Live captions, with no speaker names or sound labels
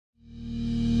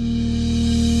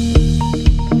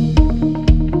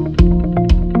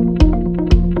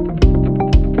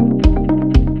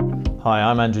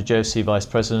I'm Josey, Vice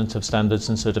President of Standards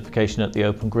and Certification at the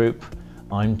Open Group.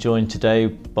 I'm joined today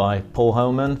by Paul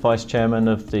Homan, Vice Chairman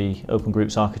of the Open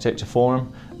Group's Architecture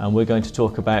Forum, and we're going to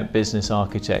talk about business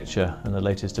architecture and the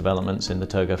latest developments in the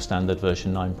TOGAF standard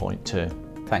version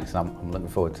 9.2. Thanks, I'm looking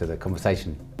forward to the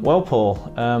conversation. Well, Paul,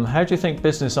 how do you think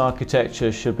business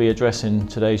architecture should be addressing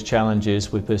today's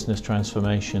challenges with business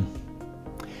transformation?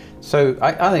 So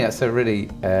I think that's a really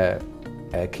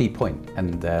key point,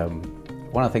 and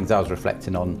one of the things I was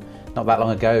reflecting on not that long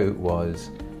ago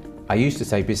was I used to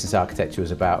say business architecture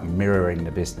was about mirroring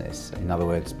the business. In other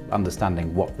words,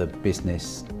 understanding what the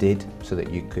business did so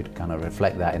that you could kind of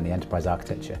reflect that in the enterprise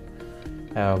architecture.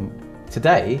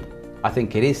 Today, I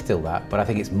think it is still that, but I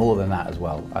think it's more than that as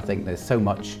well. I think there's so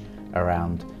much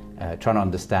around trying to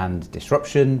understand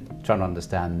disruption, trying to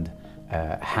understand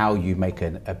how you make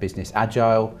a business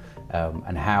agile,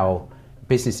 and how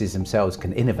businesses themselves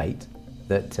can innovate,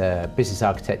 that business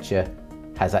architecture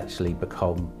has actually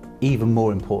become even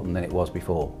more important than it was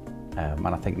before. And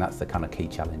I think that's the kind of key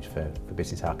challenge for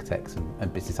business architects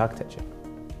and business architecture.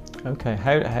 Okay,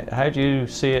 how do you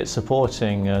see it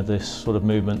supporting this sort of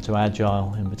movement to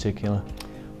Agile in particular?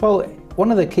 Well, one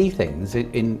of the key things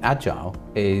in Agile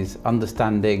is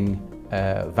understanding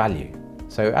value.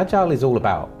 So Agile is all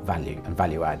about value and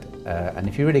value add. And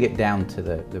if you really get down to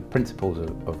the principles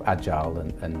of Agile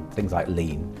and things like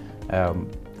Lean,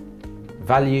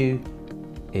 value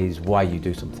is why you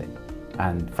do something.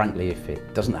 And frankly, if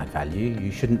it doesn't add value,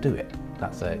 you shouldn't do it.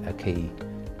 That's a key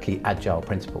Agile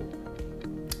principle.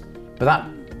 But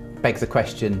that begs the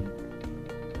question,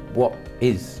 what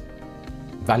is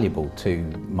valuable to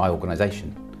my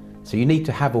organisation? So you need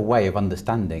to have a way of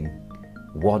understanding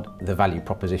what the value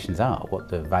propositions are, what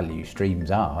the value streams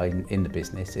are in the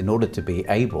business in order to be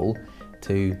able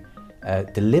to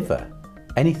deliver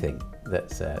anything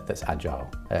that's agile.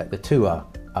 The two are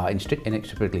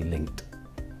inextricably linked.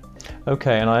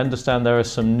 Okay, and I understand there are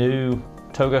some new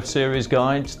TOGAF series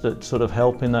guides that sort of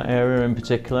help in that area in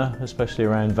particular, especially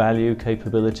around value,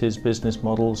 capabilities, business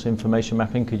models, information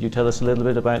mapping. Could you tell us a little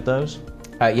bit about those?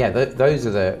 Yeah, those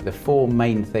are the four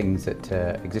main things that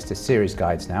exist as series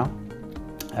guides now.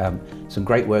 Some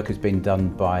great work has been done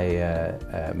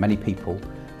by many people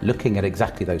looking at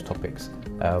exactly those topics.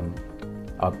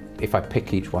 If I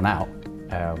pick each one out,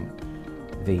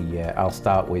 I'll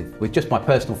start with just my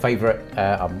personal favourite.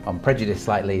 I'm prejudiced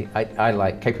slightly. I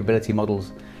like capability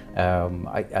models.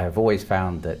 I've always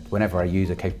found that whenever I use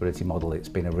a capability model, it's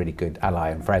been a really good ally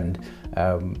and friend.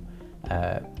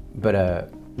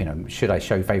 You know, should I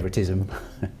show favouritism?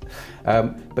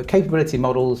 But capability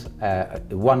models,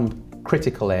 one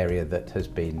critical area that has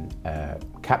been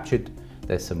captured.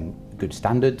 There's some good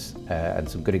standards and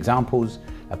some good examples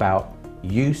about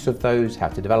use of those, how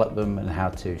to develop them and how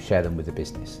to share them with the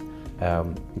business.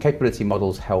 Capability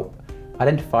models help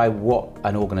identify what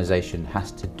an organisation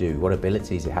has to do, what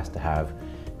abilities it has to have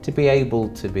to be able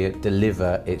to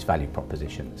deliver its value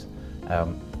propositions.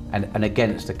 And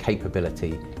against a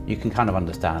capability, you can kind of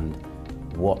understand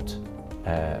what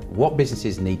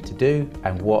businesses need to do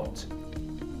and what,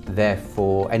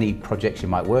 therefore, any projects you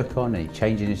might work on, any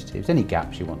change initiatives, any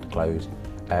gaps you want to close,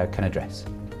 can address.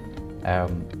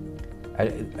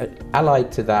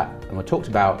 Allied to that, and we talked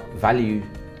about value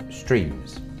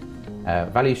streams.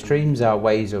 Value streams are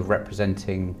ways of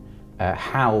representing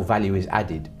how value is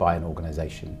added by an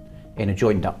organisation in a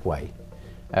joined up way.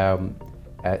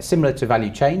 Similar to value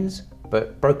chains,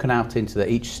 but broken out into that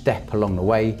each step along the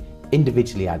way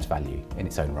individually adds value in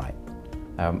its own right.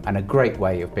 And a great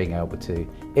way of being able to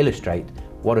illustrate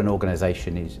what an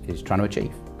organisation is trying to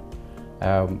achieve.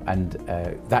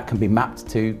 That can be mapped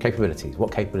to capabilities.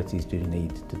 What capabilities do you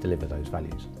need to deliver those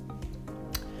values?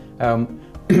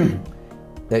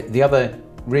 The other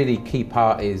really key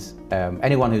part is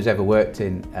anyone who's ever worked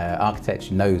in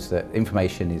architecture knows that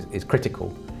information is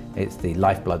critical. It's the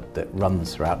lifeblood that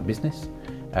runs throughout business.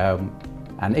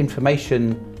 And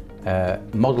information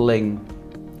modelling,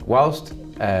 whilst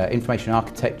information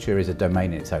architecture is a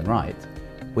domain in its own right,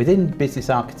 within business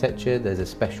architecture there's a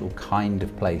special kind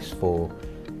of place for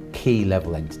key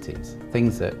level entities,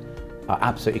 things that are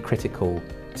absolutely critical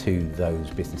to those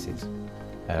businesses.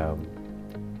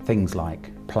 Things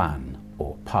like plan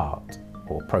or part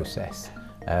or process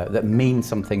that mean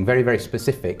something very, very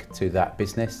specific to that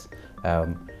business.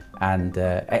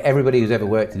 Everybody who's ever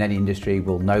worked in any industry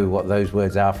will know what those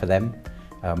words are for them.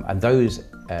 And those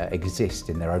exist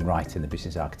in their own right in the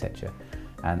business architecture.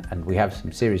 And we have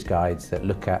some series guides that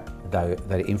look at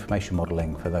the information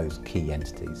modelling for those key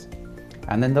entities.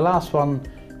 And then the last one,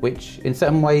 which in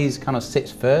some ways kind of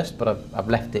sits first, but I've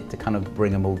left it to kind of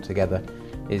bring them all together,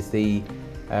 is the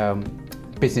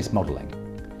business modelling.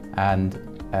 and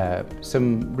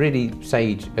some really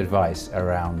sage advice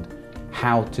around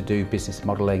how to do business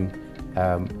modelling,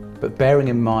 but bearing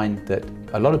in mind that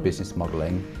a lot of business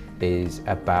modelling is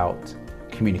about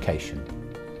communication.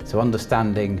 So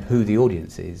understanding who the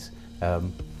audience is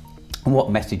and what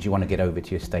message you want to get over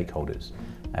to your stakeholders.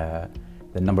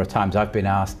 The number of times I've been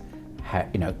asked,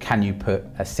 can you put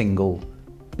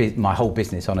my whole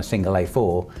business on a single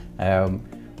A4,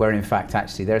 where in fact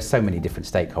actually there are so many different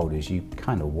stakeholders, you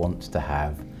kind of want to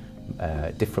have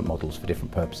different models for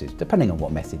different purposes, depending on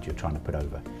what message you're trying to put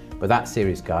over. But that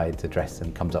series guide addresses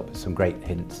and comes up with some great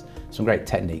hints, some great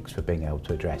techniques for being able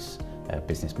to address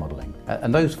business modelling.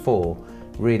 And those 4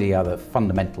 really are the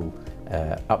fundamental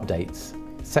updates,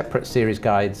 separate series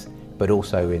guides, but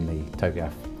also in the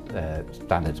TOGAF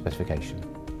standard specification.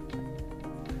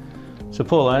 So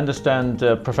Paul, I understand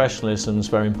professionalism is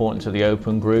very important to the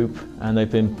Open Group, and they've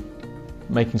been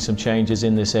making some changes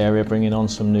in this area, bringing on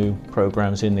some new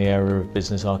programs in the area of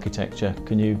business architecture.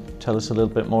 Can you tell us a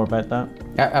little bit more about that?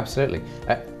 Absolutely.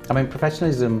 I mean,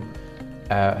 professionalism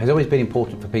has always been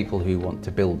important for people who want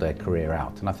to build their career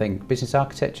out, and I think business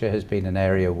architecture has been an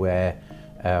area where,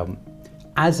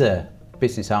 as a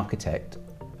business architect,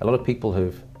 a lot of people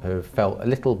have felt a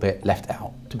little bit left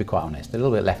out, to be quite honest, a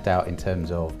little bit left out in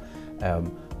terms of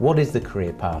what is the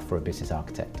career path for a business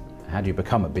architect? How do you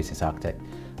become a business architect?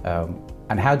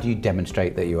 And how do you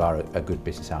demonstrate that you are a good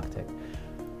business architect?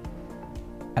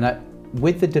 And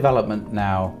with the development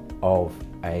now of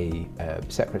a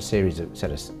separate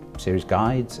set of series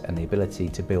guides and the ability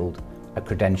to build a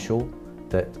credential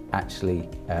that actually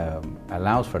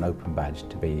allows for an open badge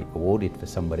to be awarded for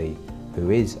somebody who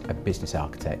is a business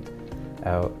architect,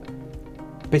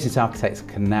 business architects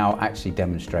can now actually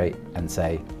demonstrate and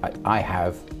say, I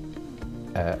have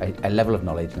a level of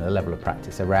knowledge and a level of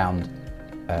practice around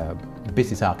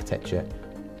business architecture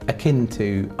akin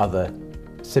to other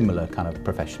similar kind of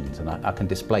professions, and I can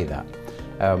display that.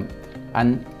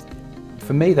 And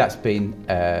for me, that's been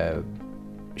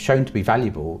shown to be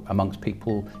valuable amongst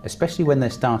people, especially when they're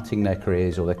starting their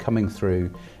careers or they're coming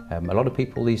through. A lot of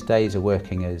people these days are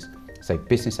working as, say,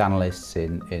 business analysts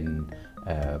in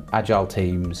agile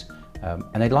teams,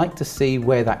 and they'd like to see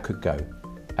where that could go,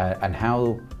 and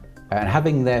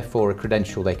having therefore a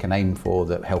credential they can aim for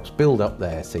that helps build up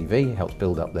their CV, helps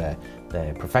build up their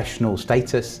professional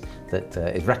status that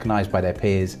is recognised by their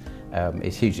peers,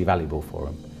 is hugely valuable for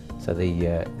them. So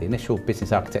the initial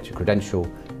business architecture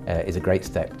credential is a great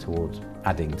step towards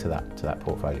adding to that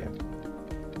portfolio.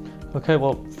 Okay,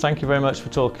 well, thank you very much for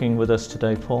talking with us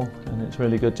today, Paul, and it's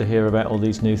really good to hear about all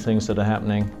these new things that are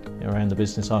happening around the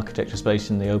business architecture space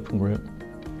in the Open Group.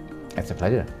 It's a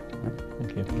pleasure.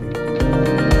 Thank you.